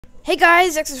Hey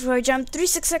guys,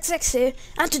 XXRoyJam3666 here,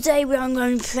 and today we are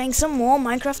going to be playing some more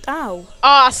Minecraft Ow.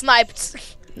 Ah,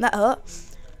 sniped. That hurt.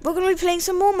 We're going to be playing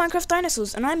some more Minecraft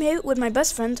Dinosaurs, and I'm here with my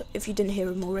best friend, if you didn't hear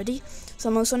him already,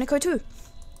 Sonico2.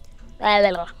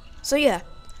 So yeah,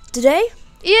 today...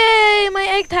 Yay, my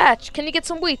egg hatch. Can you get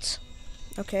some wheat?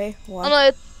 Okay, Oh, what?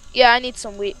 no, yeah, I need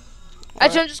some wheat. Actually,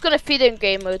 Alright. I'm just going to feed it in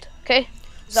game mode, okay?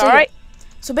 Is that So, alright?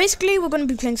 So basically, we're going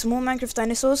to be playing some more Minecraft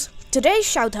Dinosaurs. Today's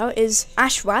shoutout is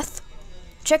Ashwath.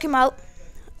 Check him out.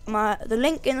 The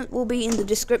link will be in the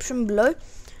description below.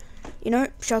 You know,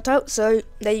 shout out. So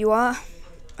there you are,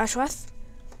 Ashwath.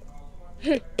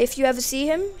 If you ever see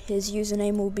him, his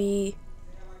username will be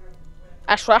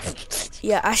Ashraf.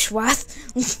 yeah, Ashwath.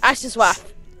 Ashwaf.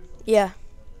 Yeah,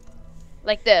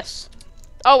 Like this.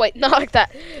 Oh, wait, not like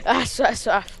that.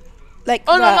 Ashwaf. like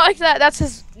Oh, that. no, not like that. That's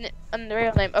his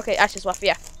real name. Okay, Ashwaf,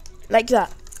 yeah. Like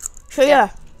that. So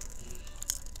yeah.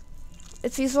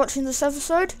 If he's watching this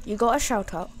episode, you got a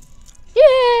shout out.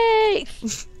 Yay!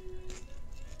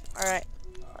 Alright.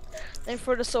 Let me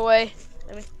throw this away.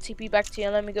 Let me TP back to you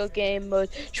and let me go game mode.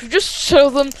 Should we just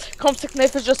show them Comtech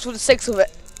Knife just for the sake of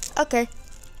it? Okay.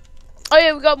 Oh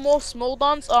yeah, we got more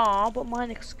Smoldons. Aw, but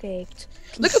mine escaped.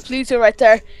 Look at Pluto right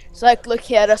there. It's like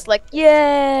looking at us like,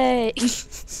 yay!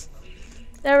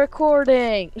 They're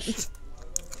recording.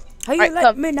 How you Alright, let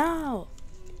come. me now?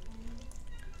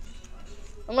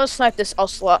 I'm gonna snipe this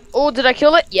ocelot. Oh, did I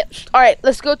kill it? Yep. Alright,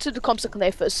 let's go to the Comtech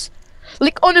Knifers.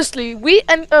 Like honestly, me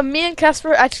and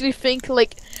Casper actually think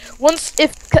like once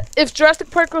if Jurassic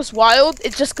Park goes wild,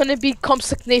 it's just gonna be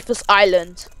Comtech Knifers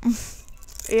Island.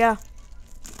 Yeah.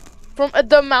 From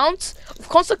the amount of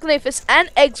Comtech Knifers and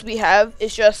eggs we have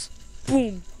is just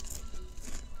boom.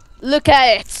 Look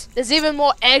at it. There's even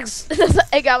more eggs. There's an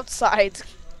egg outside.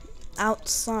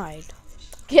 Outside.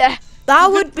 Yeah.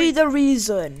 That would be the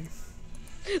reason.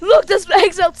 Look, there's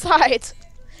eggs outside.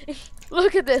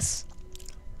 Look at this.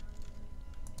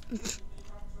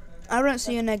 I don't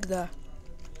see an egg there.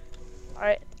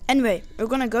 Alright. Anyway, we're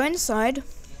gonna go inside.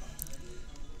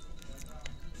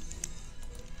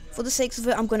 For the sake of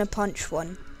it, I'm gonna punch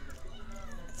one.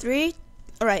 3.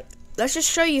 Alright, let's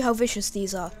just show you how vicious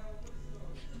these are.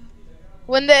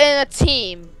 When they're in a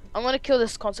team. I'm gonna kill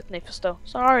this Comtech Knifers though.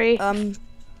 Sorry.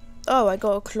 Oh, I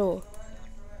got a claw.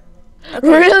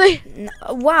 Really?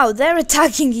 Wow, they're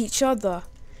attacking each other.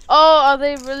 Oh, are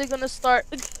they really gonna start?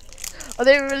 Are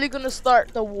they really gonna start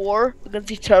the war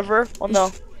against each other? Oh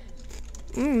no.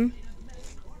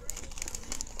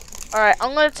 Alright,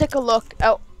 I'm gonna take a look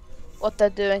at what they're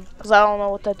doing. Because I don't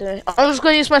know what they're doing. I'm just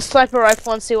gonna use my sniper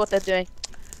rifle and see what they're doing.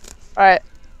 Alright.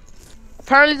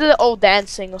 Apparently they're all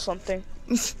dancing or something.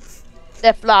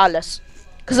 They're flawless.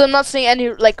 Because I'm not seeing any,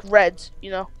 like, red,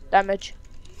 you know, damage.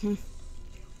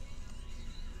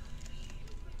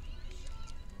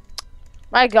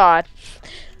 My god.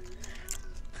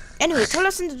 Anyway, tell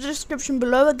us in the description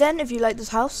below again if you like this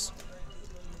house.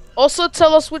 Also,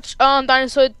 tell us which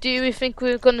dinosaur do we think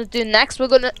we're gonna do next. We're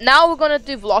gonna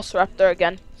do Velociraptor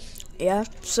again. Yeah,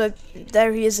 so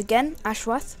there he is again,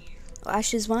 Ashwath. Or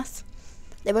Ashwath.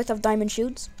 They both have diamond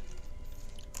shields.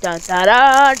 Dun da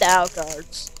da da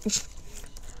cards.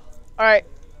 Alright.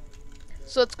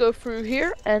 So let's go through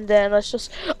here and then let's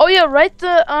just oh yeah, write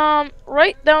down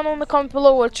on the comment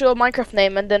below what's your Minecraft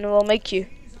name and then we'll make you.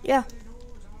 Yeah.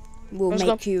 We'll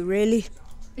make you, really?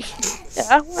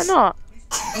 Yeah, why not?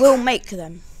 We'll make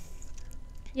them.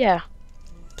 Yeah.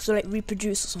 So like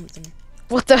reproduce or something.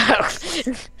 What the hell?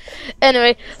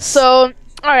 Anyway, so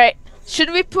alright.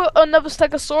 Should we put another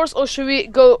Stegosaurus or should we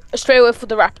go straight away for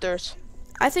the Raptors?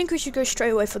 I think we should go straight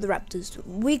away for the raptors.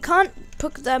 We can't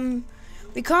put them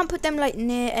like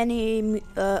near any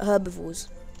herbivores.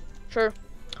 Sure.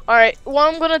 Alright,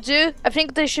 what I'm gonna do, I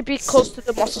think they should be close to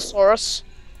the Mosasaurus.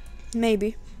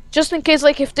 Maybe. Just in case,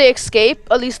 like, if they escape,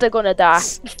 at least they're gonna die.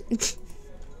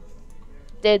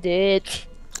 They did.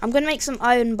 I'm gonna make some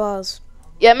iron bars.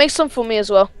 Yeah, make some for me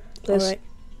as well, please. Alright.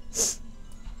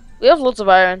 We have lots of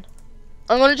iron.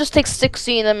 I'm gonna just take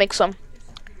 16 and make some.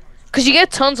 Cause you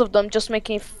get tons of them just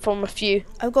making from a few.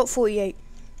 I've got 48.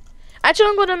 Actually,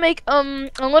 I'm gonna make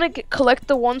collect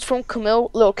the ones from Camille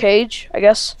Little Cage, I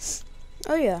guess.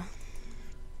 Oh yeah.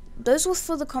 Those were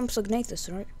for the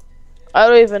Compsognathus, right? I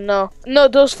don't even know. No,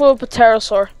 those for a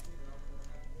pterosaur.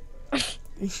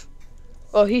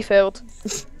 Oh, he failed.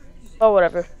 Oh,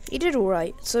 whatever. He did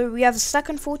alright. So we have a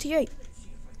second 48.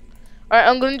 Alright,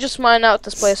 I'm gonna just mine out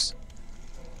this place.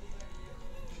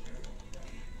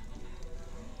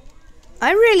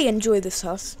 I really enjoy this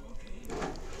house.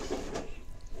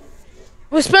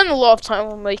 We spent a lot of time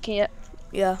on making it.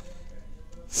 Yeah.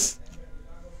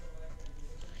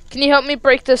 Can you help me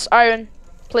break this iron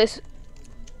place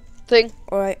thing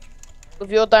Alright,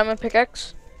 with your diamond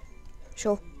pickaxe.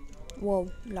 sure.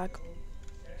 Whoa, lag.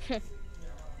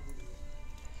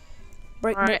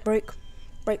 Break, Alright. break, break.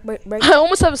 Break, break, break. I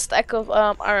almost have a stack of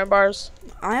iron bars.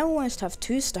 I almost have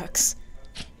 2 stacks.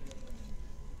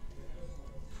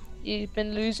 You've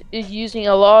been using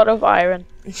a lot of iron.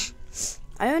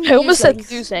 I only I almost use, like,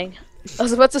 said losing. I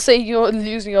was about to say you're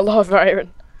losing a lot of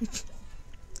iron.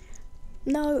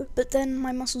 No, but then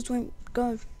my muscles won't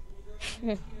go.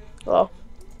 Well,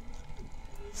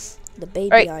 The baby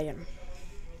Right. iron.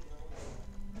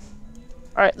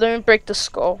 alright, let me break the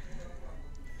skull.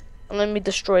 And let me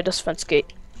destroy this fence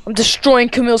gate. I'm destroying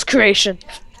Camille's creation.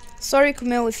 Sorry,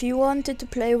 Camille, if you wanted to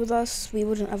play with us, we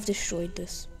wouldn't have destroyed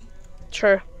this.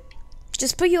 Sure.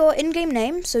 Just put your in-game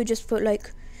name, so just put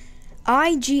like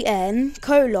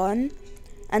IGN :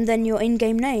 and then your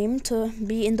in-game name to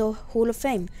be in the Hall of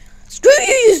Fame. Screw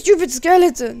you, you stupid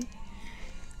skeleton!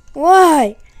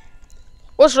 Why?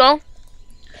 What's wrong?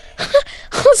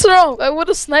 What's wrong? I would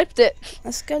have sniped it.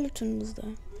 A skeleton was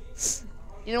there.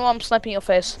 You know what? I'm sniping your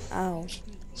face. Ow.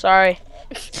 Sorry.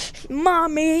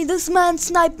 Mommy, this man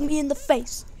sniped me in the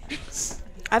face.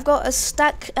 I've got a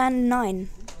stack and 9.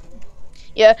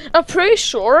 Yeah, I'm pretty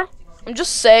sure. I'm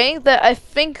just saying that I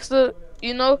think the,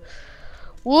 you know,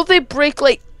 will they break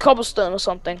like cobblestone or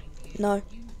something? No,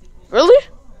 Really?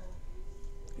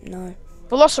 no.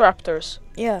 Velociraptors.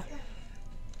 Yeah,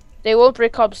 They won't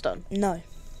break cobblestone. no.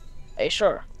 Are you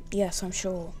sure? Yes, I'm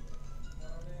sure.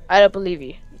 I don't believe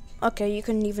you. Okay, you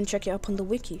can even check it up on the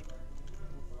wiki.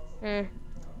 I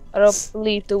don't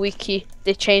believe the wiki.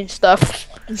 They change stuff.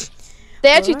 They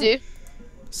actually do.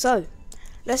 So,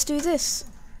 let's do this.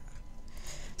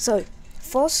 So,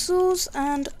 fossils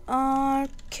and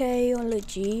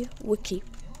archaeology wiki.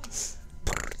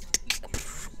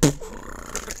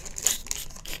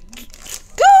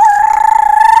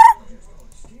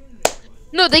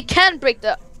 No, they can break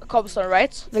the cobblestone,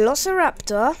 right?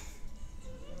 Velociraptor.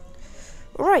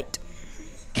 Right.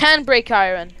 Can break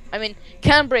iron. I mean,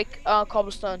 can break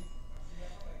cobblestone.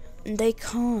 They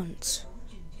can't.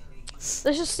 Let's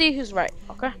just see who's right,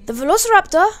 okay? The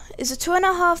Velociraptor is a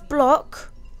 2.5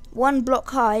 block, 1 block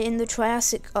high in the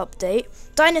Triassic update,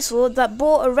 dinosaur that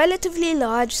bore a relatively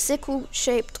large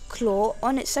sickle-shaped claw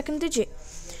on its second digit.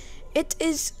 It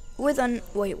is with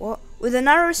with a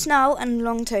narrow snout and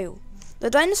long tail. The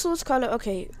dinosaur's color,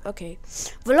 okay.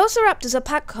 Velociraptors are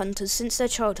pack hunters since their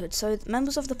childhood, so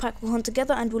members of the pack will hunt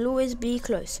together and will always be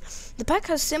close. The pack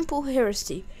has simple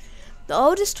hierarchy. The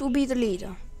oldest will be the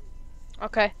leader.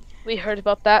 Okay, we heard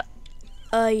about that.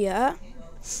 Yeah.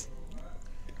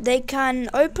 They can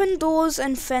open doors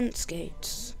and fence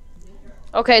gates.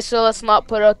 Okay, so let's not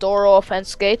put a door or a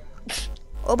fence gate.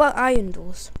 What about iron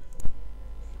doors?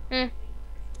 Hmm.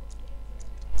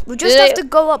 We just Do have they- to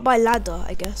go up by ladder,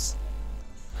 I guess.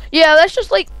 Yeah, let's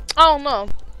just like, I don't know.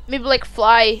 Maybe like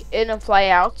fly in and fly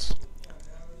out.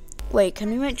 Wait,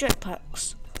 can we make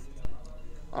jetpacks?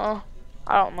 Oh,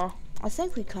 I don't know. I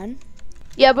think we can.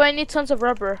 Yeah, but I need tons of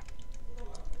rubber.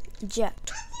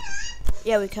 Jet.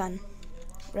 Yeah, we can.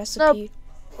 Recipe.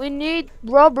 We need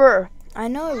rubber. I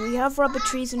know, we have rubber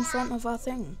trees in front of our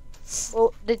thing.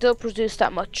 Well, they don't produce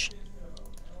that much.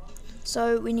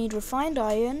 So we need refined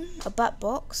iron, a bat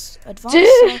box, advanced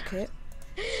Dude. circuit.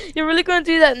 You're really gonna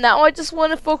do that now? I just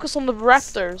want to focus on the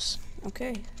raptors.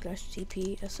 Okay, slash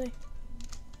TPSA.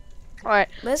 Alright,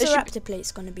 Where's They the should- raptor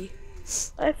place gonna be?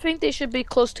 I think they should be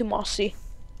close to Mossy.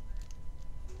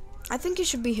 I think it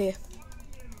should be here.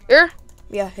 Here?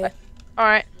 Yeah, here.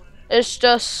 Alright, it's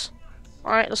just...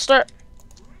 Alright, let's start.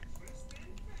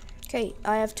 Okay,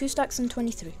 I have 2 stacks and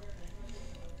 23.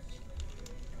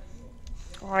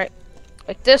 Alright,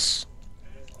 like this.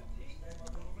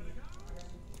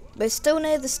 But it's still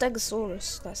near the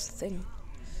Stegosaurus, that's the thing.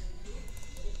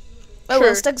 Oh Sure.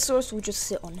 well, Stegosaurus will just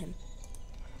sit on him.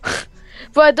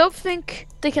 But I don't think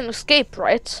they can escape,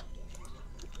 right?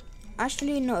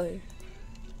 Actually, no.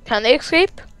 Can they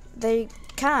escape? They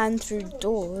can through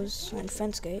doors and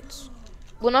fence gates.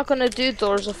 We're not gonna do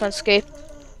doors of escape.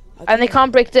 Okay. And they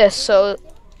can't break this, so...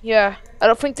 Yeah, I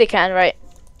don't think they can, right?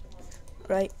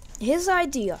 Right. Here's the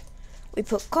idea. We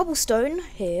put cobblestone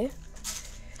here.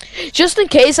 Just in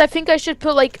case, I think I should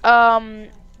put like, oh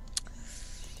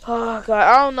god,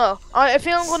 I don't know. I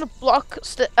think I'm gonna block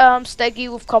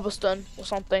Steggy with cobblestone or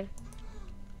something.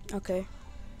 Okay.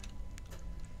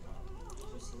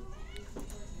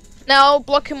 Now I'll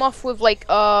block him off with like,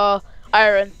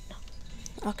 iron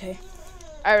Okay.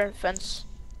 fence.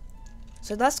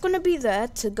 So that's gonna be there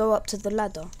to go up to the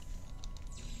ladder.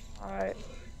 Alright.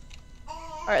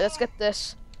 Alright, let's get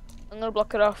this. I'm gonna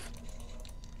block it off.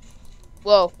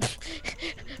 Whoa.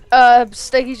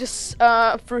 Steggy just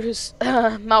threw his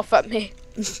mouth at me.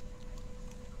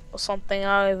 Or something,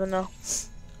 I don't even know.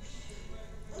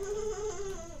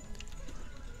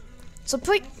 So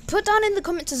put down in the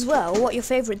comments as well what your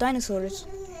favorite dinosaur is.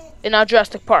 In our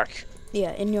Jurassic Park.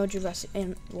 Yeah, in your Jurassic...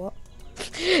 In what?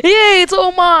 Yay, it's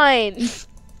all mine!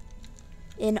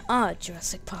 In our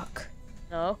Jurassic Park.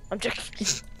 No, I'm joking.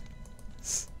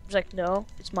 It's like, no,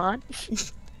 it's mine.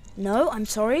 No, I'm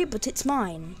sorry, but it's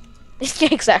mine. Yeah,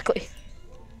 exactly.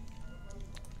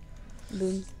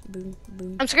 Boom, boom,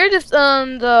 boom. I'm scared if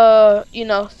the, you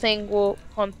know, thing will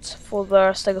hunt for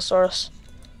the Stegosaurus.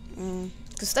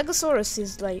 The Stegosaurus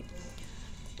is like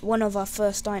one of our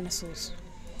first dinosaurs.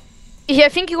 Yeah, I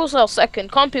think he was our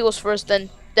second. Compy was first, then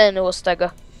it was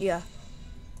Stega. Yeah.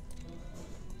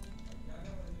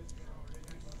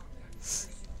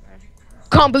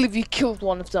 Can't believe you killed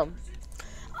one of them.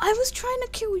 I was trying to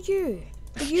kill you,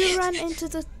 but you ran into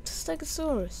the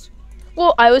Stegosaurus.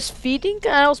 Well, I was feeding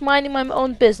and I was minding my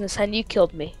own business and you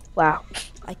killed me. Wow.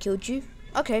 I killed you?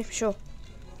 Okay, sure.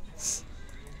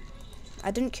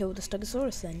 I didn't kill the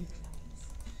Stegosaurus then.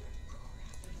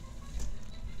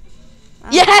 Ow.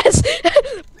 Yes!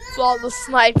 Flawless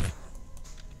snipe.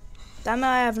 Damn it,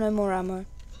 I have no more ammo.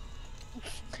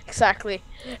 Exactly.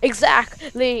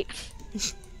 Exactly.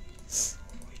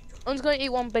 I'm just going to eat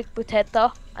one big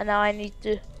potato and now I need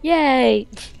to... Yay!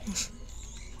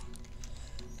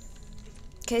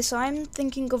 Okay, so I'm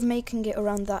thinking of making it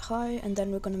around that high and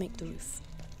then we're gonna make the roof.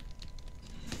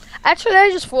 Actually, I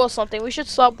just thought something. We should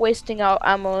stop wasting our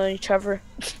ammo on each other.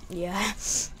 Yeah.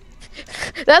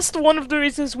 That's one of the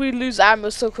reasons we lose ammo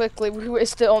so quickly. We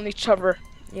waste it on each other.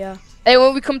 Yeah. And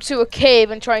when we come to a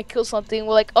cave and try and kill something,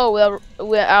 we're like, oh,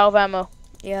 we're out of ammo.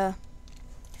 Yeah.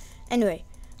 Anyway,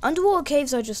 underwater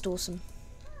caves are just awesome.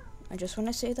 I just want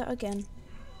to say that again.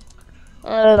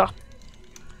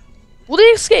 Will they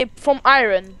escape from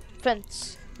iron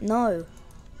fence? No.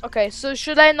 Okay, so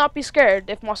should I not be scared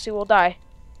if Mossy will die?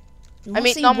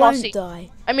 Mossy not won't Mossy. die.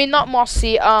 I mean, not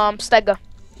Mossy, Stega.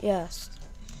 Yes.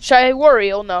 Should I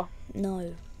worry or no?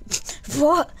 No.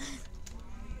 What?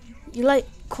 You're like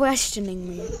questioning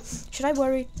me. Should I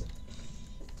worry?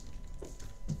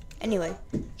 Anyway.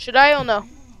 Should I or no?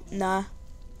 Nah.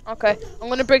 Okay, I'm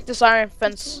gonna break this iron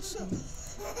fence.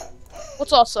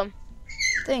 What's awesome?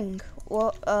 Thing.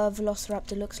 What a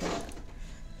velociraptor looks like.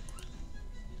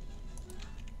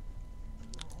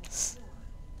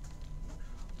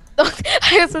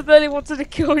 I accidentally wanted to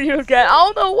kill you again. I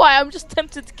don't know why, I'm just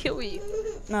tempted to kill you.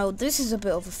 No, this is a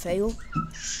bit of a fail.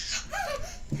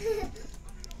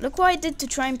 Look what I did to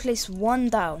try and place one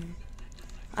down.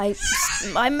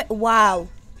 Wow.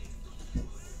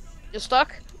 You're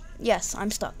stuck? Yes, I'm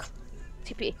stuck.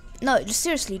 TP. No, just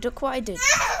seriously, look what I did.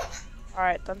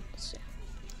 Alright then, let's see.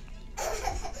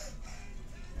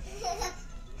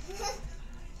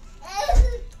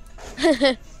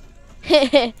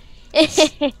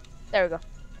 There we go.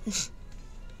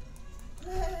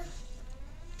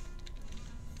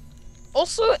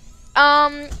 Also,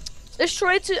 let's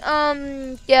try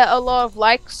to get a lot of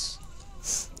likes.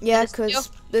 Yeah, because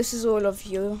this is all of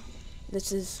you.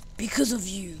 This is because of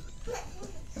you.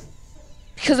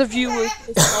 Because of you,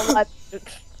 it's all like.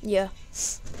 Yeah.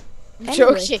 I'm Anyway.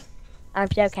 joking. I'm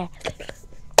joking.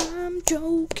 I'm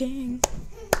joking.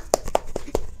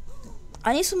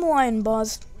 I need some more iron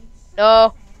bars.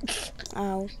 No.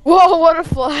 Ow. Whoa, what a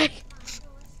fly.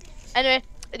 Anyway,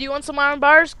 do you want some iron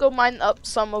bars? Go mine up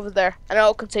some over there. And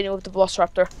I'll continue with the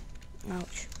Velociraptor.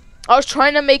 Ouch. I was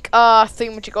trying to make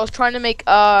thingamajig. I was trying to make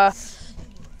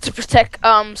to protect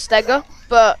Stega,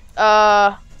 but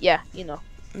yeah, you know.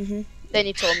 Then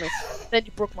you told me. Then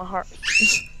you broke my heart.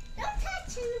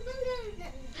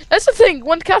 That's the thing.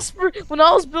 When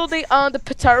I was building the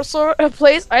Pterosaur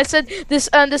place, I said this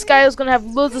guy is gonna have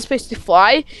loads of space to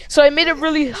fly. So I made it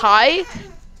really high,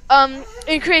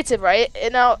 in creative, right?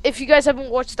 And now, if you guys haven't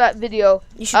watched that video,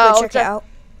 You should go check it out.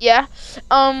 Yeah.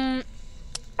 And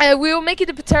we were making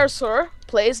the Pterosaur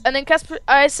place, and then Casper,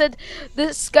 I said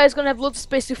this guy's gonna have loads of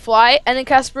space to fly, and then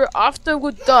Casper, after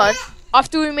we're done,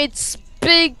 after we made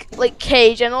big like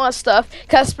cage and all that stuff,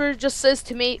 Casper just says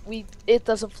to me, it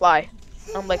doesn't fly.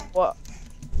 I'm like, what?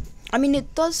 I mean,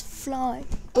 it does fly,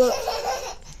 but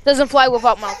Doesn't fly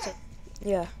without mounting.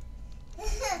 yeah.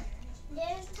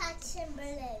 There's touch and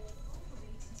balloon.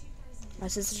 My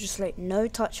sister's just like, no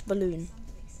touch balloon.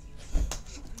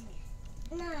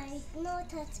 No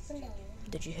touch balloon.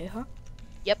 Did you hear her?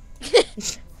 Yep.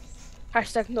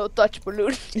 Hashtag no touch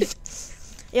balloon.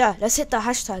 Yeah, let's hit the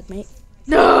hashtag, mate.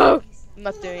 No! I'm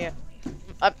not doing it.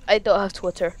 I don't have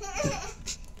Twitter.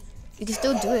 You can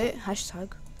still do it.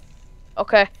 Hashtag.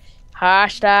 Okay.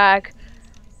 Hashtag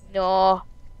no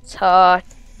touch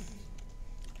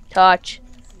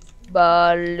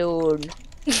balloon.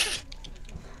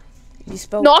 You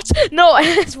spelled Not no.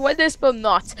 Why did they spell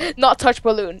not? Not touch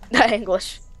balloon.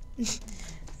 English.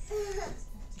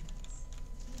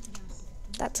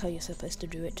 That's how you're supposed to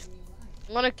do it.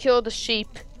 I'm gonna kill the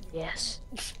sheep. Yes.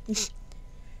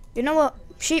 You know what?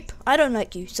 Sheep, I don't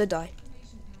like you, so die.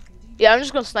 Yeah, I'm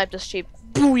just gonna snipe this sheep.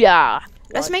 Booyah!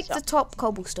 Let's make What's the top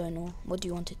cobblestone, or what do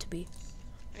you want it to be?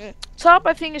 up? Top.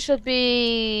 I think it should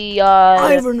be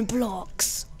Iron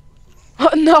blocks.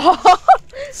 No.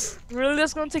 Really,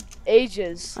 that's gonna take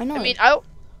ages. I know. I mean,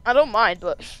 I don't mind,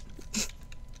 but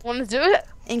wanna do it?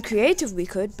 In creative we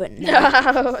could, but no.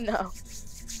 No, no.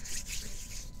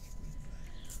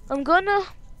 I'm gonna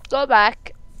go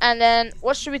back, and then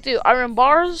what should we do? Iron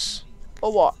bars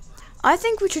or what? I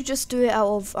think we should just do it out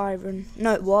of iron.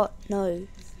 No, what? No.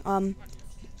 Iron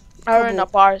Cobble.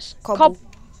 not bars. Cobble.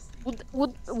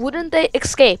 Wouldn't they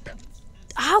escape?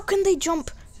 How can they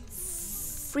jump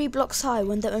 3 blocks high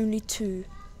when they're only 2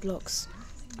 blocks?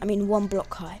 I mean 1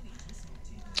 block high.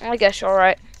 I guess you're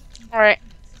right. Alright,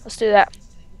 let's do that.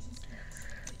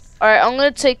 Alright, I'm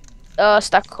gonna take a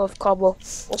stack of cobble.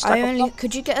 Or stack of cobble.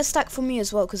 Could you get a stack for me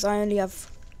as well? Because I only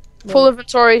have Full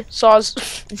inventory, saws.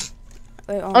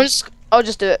 Wait, I'll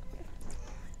just do it.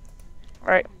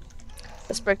 Alright.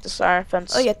 Let's break this iron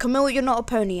fence. Oh yeah, Camille, you're not a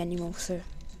pony anymore, so.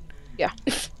 Yeah.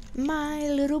 My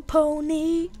little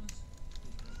pony.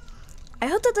 I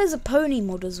heard that there's a pony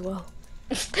mod as well.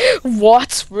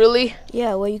 What? Really?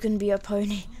 Yeah, where you can be a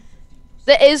pony.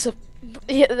 There is.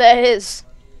 There is.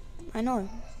 I know.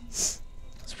 It's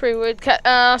pretty weird.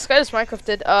 Sky's Minecraft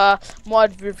did a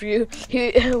mod review.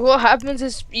 What happens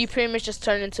is you pretty much just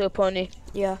turn into a pony.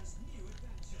 Yeah.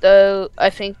 Though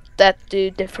I think that do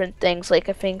different things. Like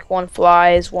I think one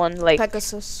flies, one like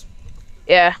Pegasus.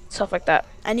 yeah, stuff like that.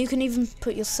 And you can even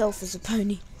put yourself as a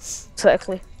pony.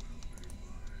 Exactly.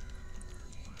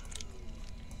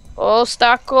 Oh,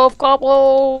 stack of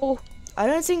cobble. I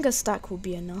don't think a stack will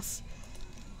be enough.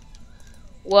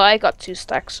 Well, I got 2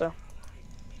 stacks, so.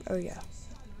 Oh yeah.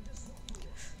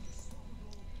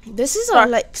 This is our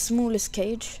like smallest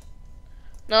cage.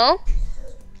 No?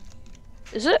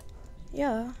 Is it?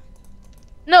 Yeah.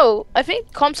 No, I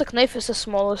think Comsec Knife is the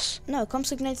smallest. No,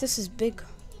 Compsognathus is big.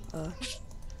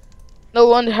 No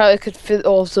wonder how it could fit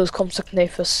all of those Comsec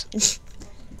Knives.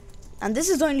 And this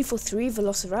is only for 3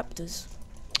 velociraptors.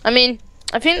 I mean,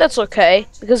 I think that's okay,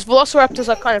 because velociraptors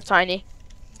are kind of tiny.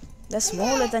 They're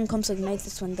smaller than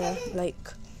Compsognathus when they're like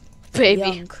Baby.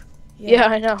 young. Yeah,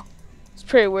 I know. It's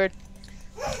pretty weird.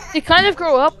 They kind of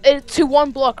grow up to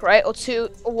 1 block, right? Or to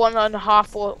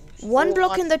 1.5 or 1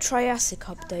 block in the Triassic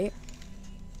update.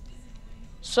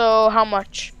 So how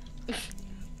much?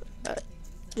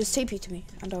 Just TP to me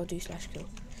and I'll do /kill.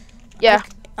 Yeah.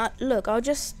 Look, I'll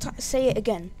just say it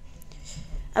again.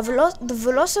 The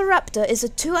Velociraptor is a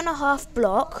 2.5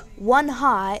 block,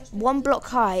 1 block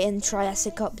high in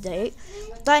Triassic update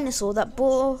dinosaur that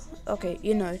bore. Okay,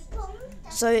 you know.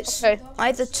 So it's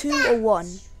either 2 or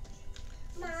 1.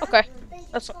 Okay,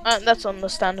 that's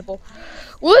understandable.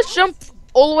 Will it jump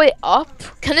all the way up?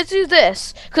 Can it do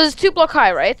this? Because it's 2 block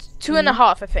high, right?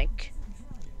 2.5, I think.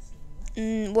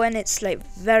 When it's like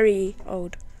very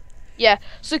old. Yeah.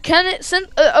 So can it send?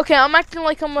 Okay, I'm acting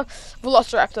like I'm a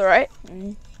velociraptor, right?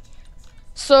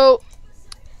 So,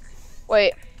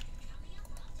 wait.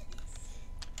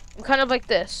 I'm kind of like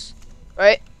this,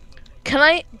 right? Can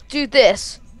I do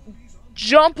this?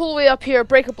 Jump all the way up here,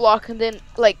 break a block, and then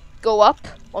like go up?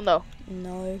 Or no?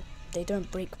 No, they don't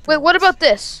break blocks. Wait, what about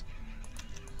this?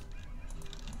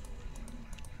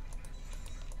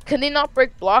 Can they not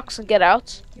break blocks and get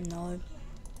out? No.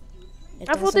 It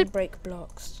I thought doesn't break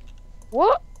blocks.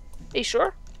 What? Are you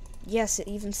sure? Yes, it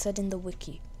even said in the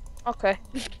wiki. Okay.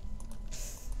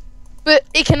 But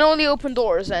it can only open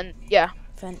doors and yeah.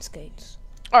 Fence gates.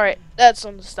 Alright, that's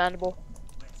understandable.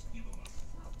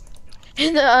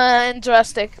 In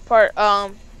Jurassic Part,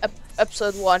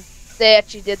 episode 1, they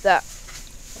actually did that.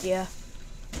 Yeah.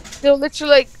 They were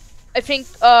literally like, I think,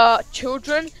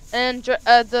 children and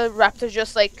the raptor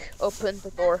just like opened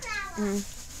the door.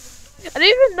 I don't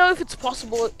even know if it's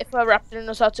possible if a raptor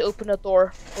knows how to open a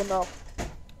door or no.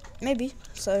 Maybe.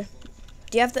 So,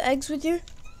 do you have the eggs with you?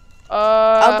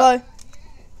 I'll go.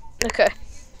 Okay.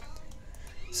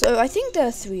 So, I think there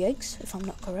are 3 eggs, if I'm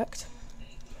not correct.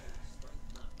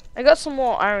 I got some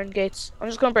more iron gates. I'm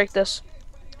just gonna break this.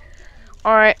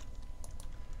 Alright.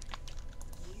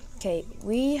 Okay,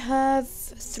 we have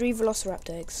 3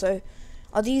 velociraptor eggs. So,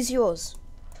 are these yours?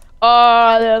 2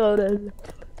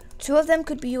 of them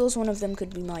could be yours, 1 of them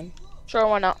could be mine. Sure,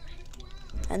 why not?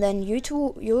 and then you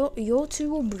two, your two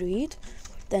will breed.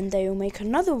 Then they will make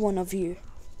another one of you.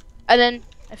 And then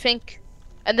I think,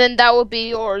 and then that will be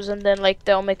yours, and then like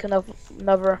they'll make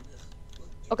another.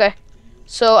 Okay,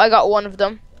 so I got one of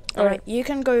them. Alright, you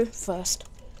can go first.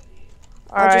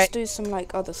 I'll Alright. just do some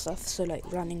like other stuff, so like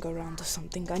running around or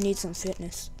something. I need some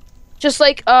fitness. Just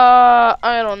like I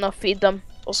don't know, feed them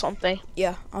or something.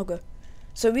 Yeah, I'll go.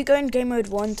 So we go in game mode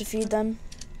 1 to feed them.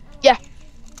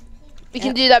 We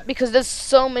can do that because there's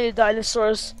so many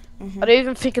dinosaurs. I don't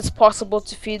even think it's possible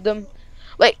to feed them.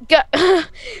 Like,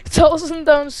 tell us in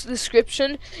the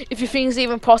description if you think it's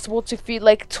even possible to feed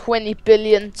like 20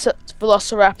 billion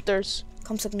velociraptors.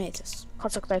 Compsognathus.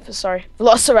 Compsognathus, sorry.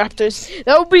 Velociraptors.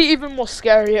 That would be even more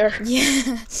scarier.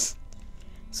 Yeah.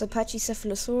 So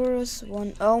Pachycephalosaurus,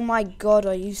 one. Oh my god,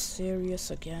 are you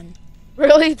serious again?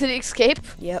 Really? Did he escape?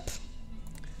 Yep.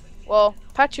 Well,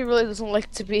 Patchy really doesn't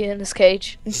like to be in his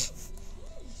cage.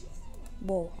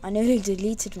 Whoa, I nearly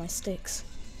deleted my sticks.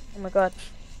 Oh my god.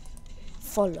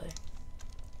 Follow.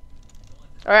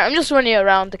 Alright, I'm just running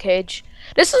around the cage.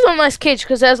 This is a nice cage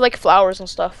because there's like flowers and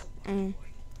stuff.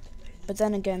 But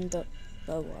then again,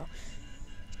 oh wow.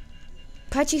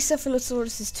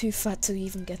 Pachycephalosaurus is too fat to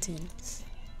even get in.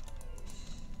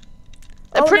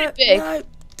 They're pretty no, big.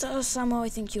 No, somehow I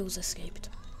think yours escaped.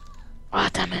 Ah,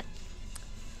 damn it.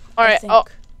 I Alright,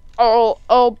 think.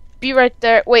 I'll be right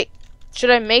there. Wait, should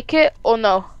I make it or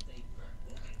no?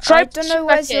 I don't know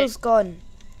where's yours gone.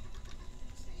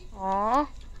 Aww.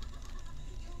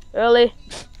 Really?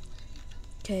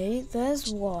 Okay, there's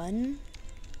one.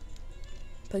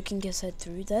 Poking his head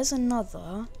through. There's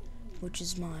another, which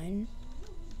is mine.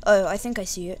 Oh, I think I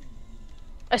see it.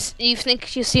 You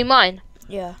think you see mine?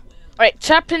 Yeah. Alright,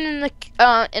 trap him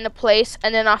in a place,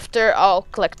 and then after I'll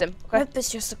collect him. Okay? Nope,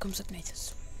 it's just a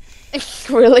Compsognathus.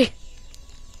 Really?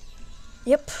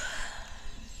 Yep.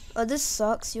 Oh, this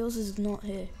sucks. Yours is not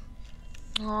here.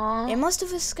 Aww. It must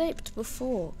have escaped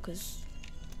before, because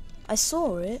I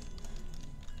saw it,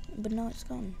 but now it's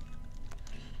gone.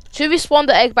 Should we spawn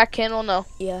the egg back in or no?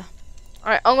 Yeah.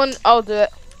 Alright, I'll do it.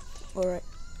 Alright.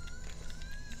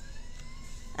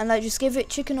 And like, just give it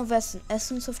chicken of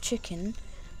essence of chicken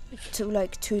to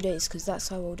like 2 days, because that's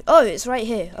how old. Oh, it's right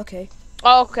here. Okay.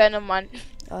 Oh, okay, never mind.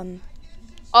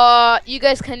 You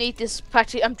guys can eat this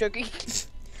patchy. I'm joking.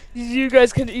 You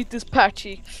guys can eat this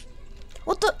patchy.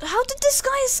 What the? How did this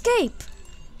guy escape?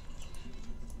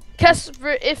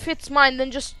 Casper, if it's mine,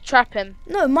 then just trap him.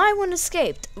 No, my one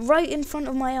escaped right in front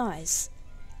of my eyes.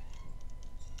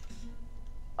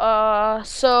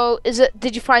 So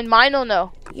did you find mine or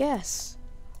no? Yes.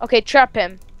 Okay, trap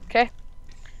him. Okay.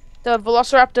 The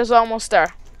Velociraptor's almost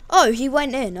there. Oh, he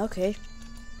went in. Okay.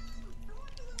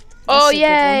 Oh That's a good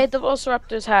yay, one. the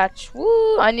Velociraptor's hatch.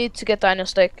 Woo! I need to get Dino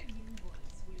Steak.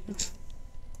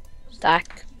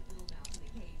 Stack.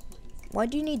 Why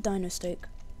do you need dino steak?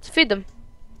 To feed them.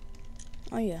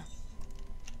 Oh yeah.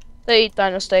 They eat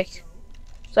Dino Steak.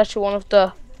 It's actually one of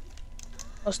the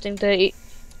most things they eat.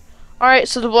 Alright,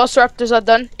 so the Velociraptors are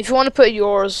done. If you want to put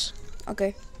yours.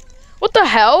 Okay. What the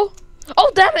hell?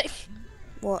 Oh damn it!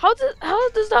 What? How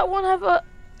does that one have a?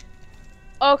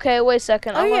 Okay, wait a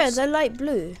second. Oh yeah, they're light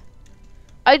blue.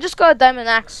 I just got a diamond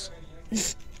axe.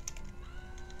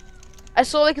 I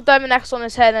saw like a diamond axe on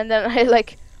his head, and then I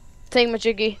like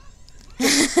thingamajiggy.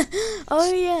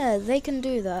 Oh yeah, they can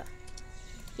do that.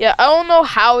 Yeah, I don't know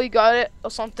how he got it or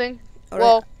something. Alright.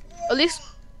 Well, at least.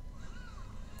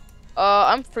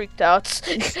 I'm freaked out.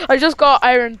 I just got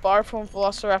iron bar from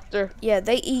Velociraptor. Yeah,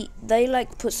 they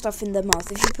like put stuff in their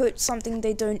mouth. If you put something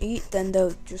they don't eat, then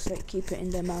they'll just like keep it in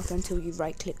their mouth until you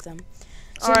right click them.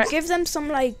 So Alright. give them some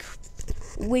like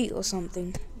wheat or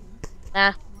something.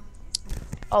 Nah.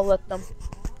 I'll let them.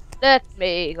 Let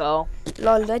me go.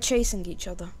 Lol, they're chasing each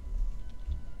other.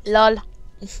 Lol.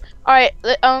 Alright,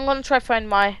 I'm gonna try find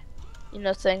my,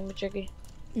 thing, majiggy.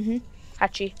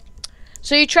 Hatchy.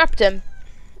 So you trapped him.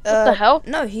 What the hell?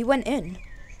 No, he went in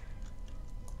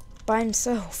by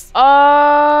himself.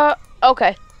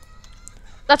 Okay.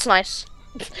 That's nice.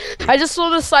 I just saw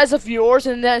the size of yours,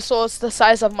 and then I saw it's the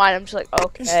size of mine. I'm just like,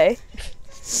 okay.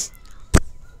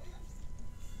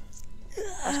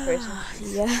 That's crazy.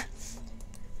 Yeah.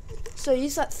 So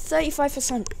he's at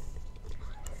 35%.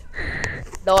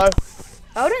 No.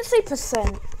 I wouldn't say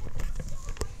percent.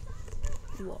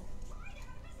 Whoa.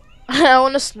 I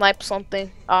want to snipe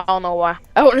something. I don't know why.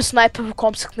 I want to snipe a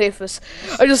Compsognathus.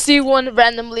 I just see one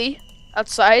randomly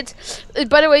outside.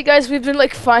 By the way, guys, we've been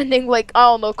like finding like, I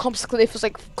don't know, Compsognathus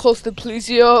like close to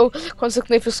Plesio,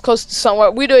 Compsognathus close to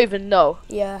somewhere. We don't even know.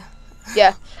 Yeah.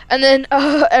 Yeah, and then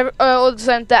all the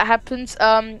time that happens,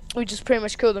 we just pretty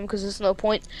much kill them because there's no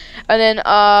point. And then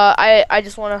I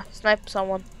just want to snipe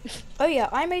someone. Oh yeah,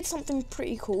 I made something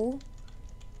pretty cool.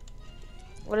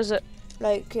 What is it?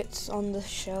 Like it's on the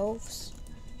shelves.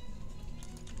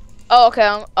 Oh,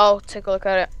 okay. I'll take a look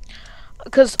at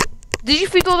it. Cause did you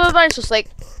feed all the dinosaurs, like,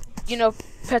 you know,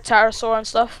 Pterosaur and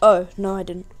stuff? Oh no, I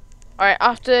didn't. All right,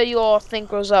 after your thing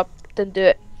grows up, then do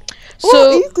it. Oh,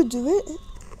 So, you could do it.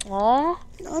 aw.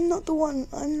 I'm not the one.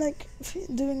 I'm like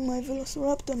doing my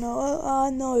Velociraptor now. I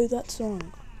know that song.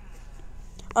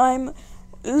 I'm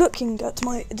looking at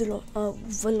my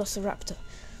Velociraptor.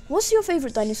 What's your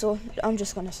favorite dinosaur? I'm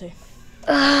just gonna say.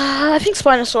 I think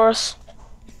Spinosaurus.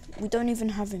 We don't even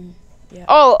have him yet.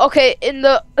 Oh, okay. In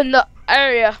the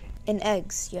area. In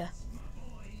eggs, yeah.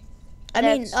 I In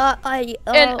mean,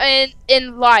 eggs.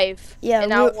 In live. yeah,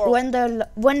 In our world.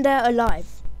 when they're alive.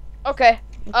 Okay.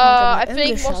 You can't I get my think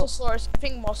English out. Mosasaurus. I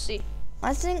think Mossy.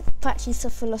 I think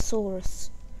Pachycephalosaurus.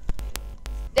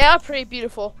 They are pretty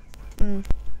beautiful.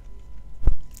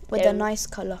 With Yeah. a nice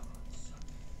color.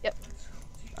 Yep.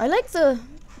 I like the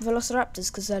Velociraptors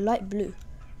because they're light blue.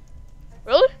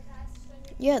 Really?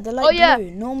 Yeah, they're light Oh, yeah.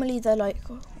 blue. Normally they're like,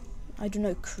 I don't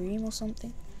know, cream or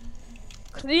something.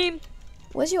 Cream.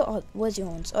 Where's your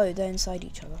ones? Oh, they're inside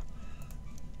each other.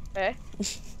 Okay.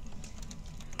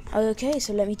 Okay,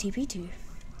 so let me TP to you.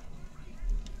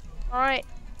 Alright.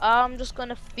 I'm just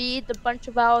gonna feed a bunch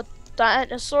of our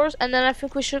dinosaurs, and then I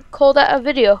think we should call that a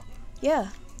video. Yeah.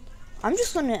 I'm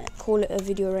just gonna call it a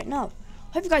video right now.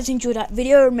 Hope you guys enjoyed that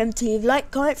video. Remember to leave a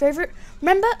like, comment, favorite.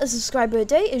 Remember, a subscriber a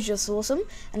day is just awesome.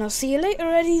 And I'll see you later,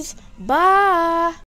 Reddies. Bye.